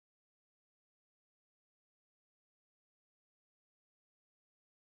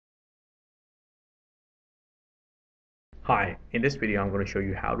Hi, in this video I'm going to show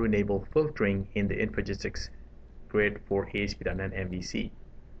you how to enable filtering in the InfoGistics grid for ASP.NET MVC.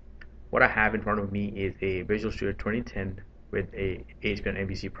 What I have in front of me is a Visual Studio 2010 with a ASP.NET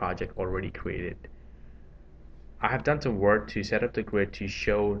MVC project already created. I have done some work to set up the grid to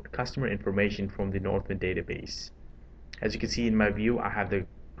show customer information from the Northwind database. As you can see in my view, I have the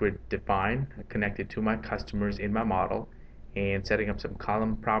grid defined, connected to my customers in my model, and setting up some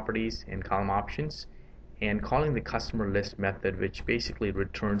column properties and column options, and calling the customer list method, which basically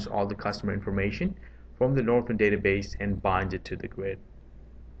returns all the customer information from the Northwind database and binds it to the grid.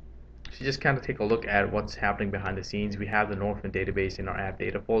 So just kind of take a look at what's happening behind the scenes. We have the Northwind database in our app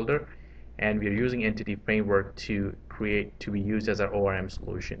data folder, and we are using Entity Framework to be used as our ORM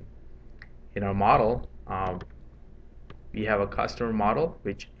solution. In our model, we have a customer model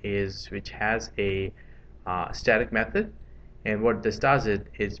which has a static method. And what this does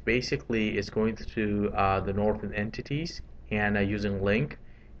is basically it's going through the Northwind entities and using link,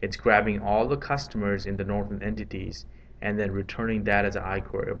 it's grabbing all the customers in the Northwind entities and then returning that as an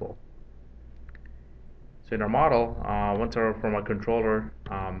iQueryable. So in our model, from our controller,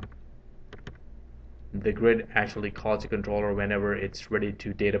 the grid actually calls the controller whenever it's ready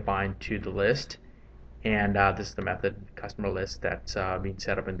to data bind to the list, and this is the method customer list that's being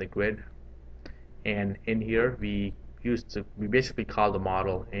set up in the grid. And in here we basically call the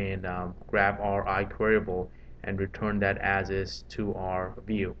model and grab our iQueryable and return that as is to our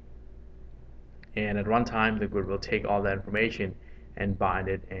view. And at runtime, the grid will take all that information and bind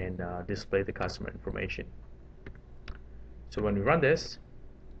it and display the customer information. So when we run this,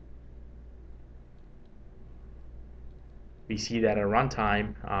 we see that at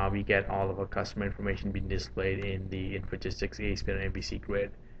runtime we get all of our customer information being displayed in the InfoGistics ASP.NET MVC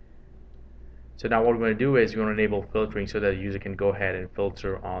grid. So now what we're going to do is we're going to enable filtering so that the user can go ahead and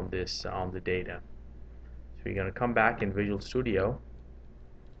filter on the data. So you're going to come back in Visual Studio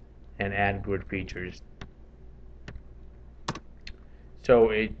and add grid features.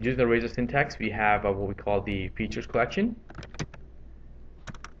 So using the Razor syntax, we have what we call the features collection,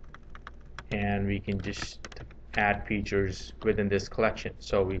 and we can just add features within this collection.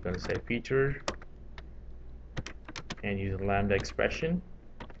 So we're going to say feature and use a lambda expression.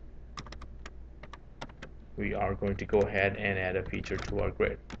 We are going to go ahead and add a feature to our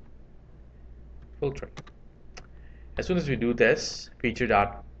grid, filtering. As soon as we do this,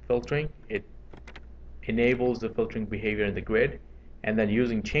 feature.filtering, it enables the filtering behavior in the grid, and then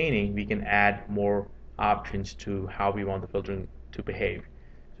using chaining we can add more options to how we want the filtering to behave.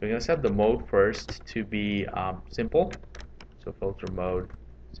 So we're going to set the mode first to be simple, so filter mode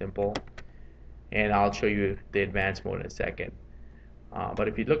simple, and I'll show you the advanced mode in a second. But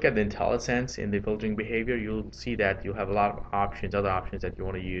if you look at the IntelliSense in the filtering behavior, you'll see that you have a lot of options, other options that you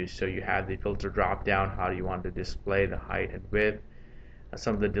want to use. So you have the filter drop down, how do you want to display the height and width,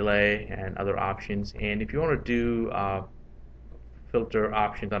 some of the delay and other options. And if you want to do filter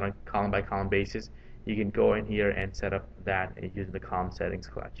options on a column by column basis, you can go in here and set up that using the column settings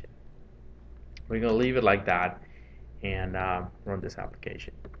collection. We're going to leave it like that and run this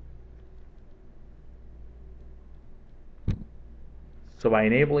application. So by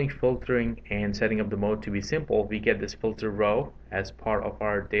enabling filtering and setting up the mode to be simple, we get this filter row as part of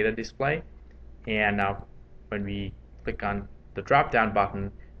our data display. And now when we click on the drop down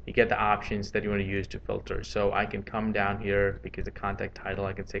button, you get the options that you want to use to filter. So I can come down here, because the contact title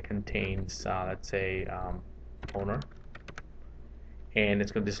I can say contains let's say owner, and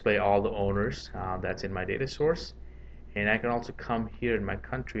it's going to display all the owners that's in my data source. And I can also come here in my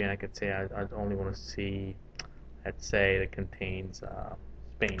country and I could say I only want to see, let's say, that contains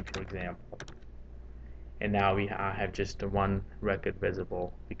Spain, for example. And now I have just one record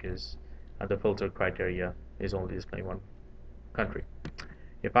visible because the filter criteria is only displaying one country.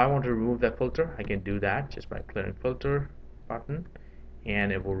 If I want to remove that filter, I can do that just by clearing filter button,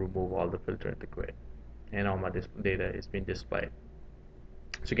 and it will remove all the filter in the grid, and all my data is being displayed.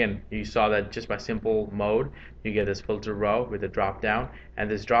 So again, you saw that just by simple mode, you get this filter row with a drop down, and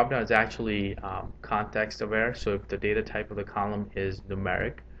this drop down is actually context aware. So if the data type of the column is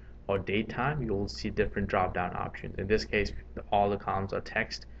numeric or datetime, you will see different drop down options. In this case, all the columns are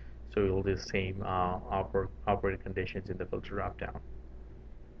text, so you will do the same operating conditions in the filter drop down.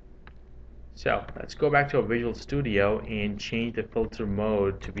 So let's go back to our Visual Studio and change the filter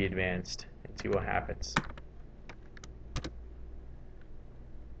mode to be advanced and see what happens.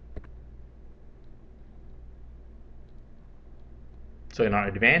 So in our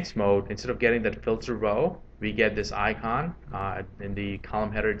advanced mode, instead of getting that filter row, we get this icon in the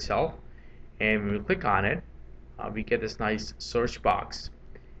column header itself, and when we click on it, we get this nice search box.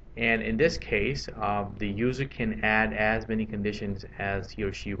 And in this case, the user can add as many conditions as he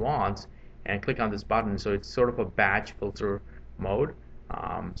or she wants and click on this button. So it's sort of a batch filter mode.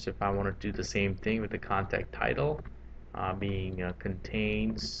 So if I want to do the same thing with the contact title being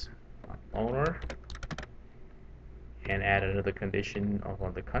contains owner, and add another condition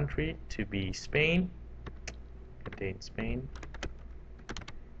on the country to be Spain, contains Spain,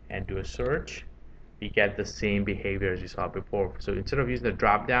 and do a search, we get the same behavior as you saw before. So instead of using the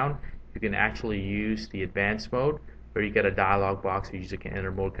drop down, you can actually use the advanced mode, where you get a dialog box where the user can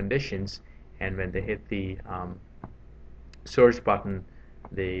enter more conditions, and when they hit the search button,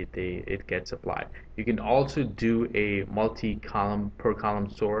 it gets applied. You can also do a multi-column per column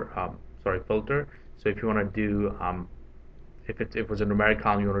filter. So if you want to do if it was a numeric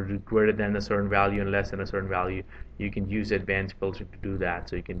column, you want to do greater than a certain value and less than a certain value, you can use advanced filter to do that.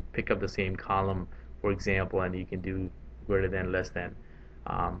 So you can pick up the same column, for example, and you can do greater than, less than,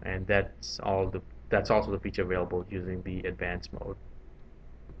 and that's also the feature available using the advanced mode.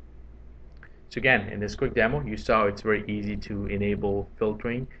 So again, in this quick demo, you saw it's very easy to enable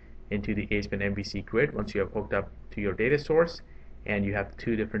filtering into the ASP.NET MVC grid once you have hooked up to your data source, and you have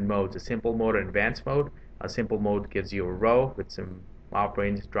two different modes: a simple mode and advanced mode. A simple mode gives you a row with some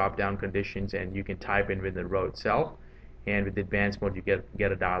operands, drop-down conditions, and you can type in within the row itself. And with the advanced mode, you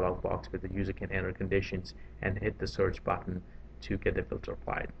get a dialog box where the user can enter conditions and hit the search button to get the filter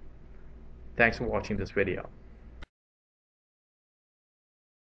applied. Thanks for watching this video.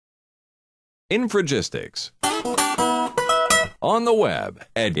 Infragistics. On the web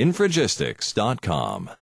at infragistics.com.